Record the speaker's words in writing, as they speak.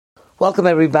Welcome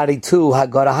everybody to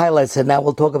Haggadah Highlights, and now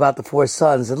we'll talk about the four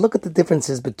sons and look at the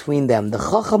differences between them. The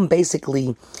Chacham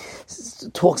basically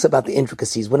talks about the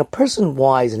intricacies. When a person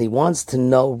wise and he wants to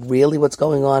know really what's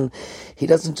going on, he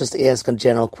doesn't just ask a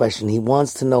general question. He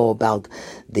wants to know about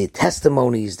the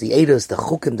testimonies, the edus, the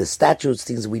chukim, the statutes,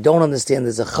 things we don't understand.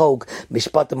 There's a chok,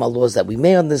 mishpatim, laws that we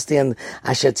may understand.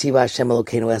 Asher tziva Hashem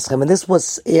Elokeinu eschem. And this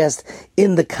was asked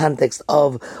in the context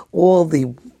of all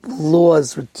the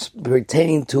laws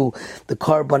pertaining to the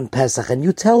Korban Pesach, and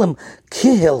you tell him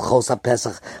kihil chosa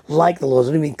Pesach, like the laws.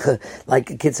 What do you mean? Like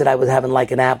a kid said, I was having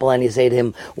like an apple, and you say to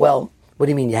him, well, what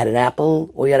do you mean? You had an apple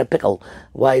or you had a pickle?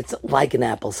 Why, it's like an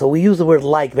apple. So we use the word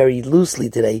like very loosely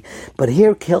today, but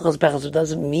here kihil chosa Pesach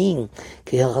doesn't mean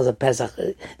kihil chosa Pesach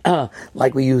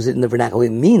like we use it in the vernacular. It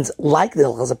means like the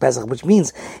chosa Pesach, which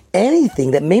means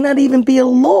anything that may not even be a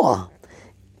law.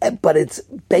 But it's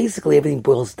basically everything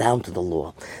boils down to the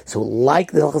law. So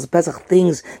like the Hilchos Pesach,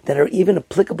 things that are even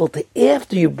applicable to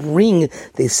after you bring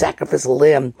the sacrificial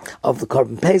lamb of the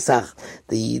Korban Pesach,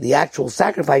 the actual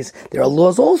sacrifice, there are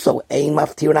laws also. Ein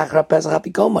maftir nachar Pesach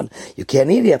apikoman. You can't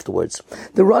eat it afterwards.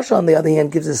 The Rasha, on the other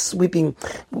hand, gives a sweeping,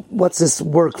 what's this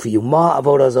work for you? Ma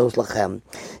avoda zos lachem.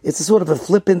 It's a sort of a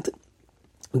flippant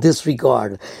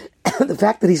disregard. The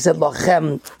fact that he said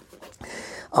lachem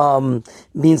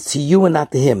means to you and not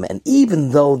to him. And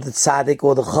even though the tzaddik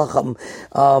or the chacham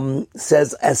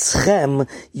says eschem,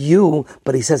 you,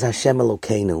 but he says Hashem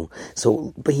Elokeinu.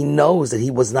 So, but he knows that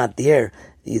he was not there,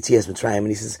 Yetzias Mitzrayim, and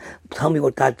he says, tell me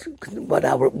what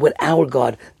our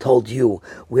God told you.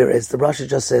 Whereas the Rasha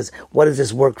just says, what does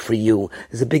this work for you?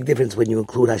 There's a big difference when you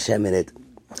include Hashem in it,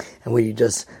 and when you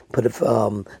just put it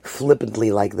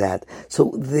flippantly like that.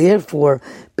 So therefore,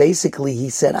 basically, he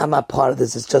said, I'm not part of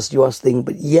this, it's just your thing,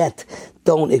 but yet,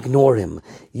 don't ignore him.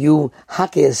 You,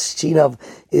 hakes, chinav,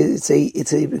 it's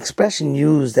an expression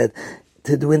used that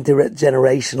to do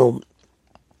intergenerational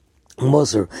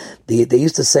Musar. They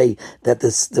used to say that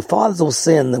the fathers will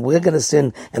sin, that we're going to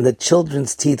sin, and the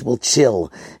children's teeth will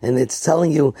chill. And it's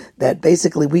telling you that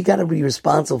basically we got to be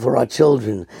responsible for our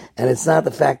children. And it's not the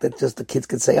fact that just the kids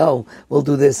can say, oh, we'll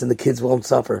do this and the kids won't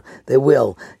suffer. They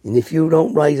will. And if you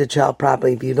don't raise a child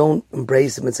properly, if you don't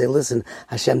embrace them and say, listen,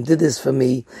 Hashem did this for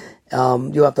me,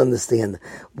 you have to understand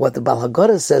what the Baal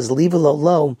Haggadah says, leave it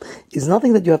low, is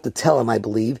nothing that you have to tell him, I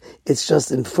believe. It's just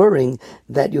inferring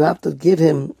that you have to give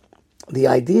him the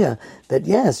idea that,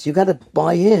 yes, you got to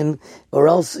buy in, or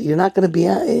else you're not going to be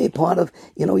a part of,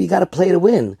 you got to play to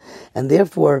win. And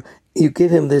therefore, you give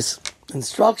him this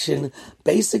instruction,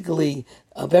 basically,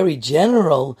 very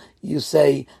general. You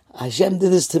say, Hashem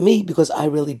did this to me because I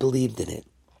really believed in it.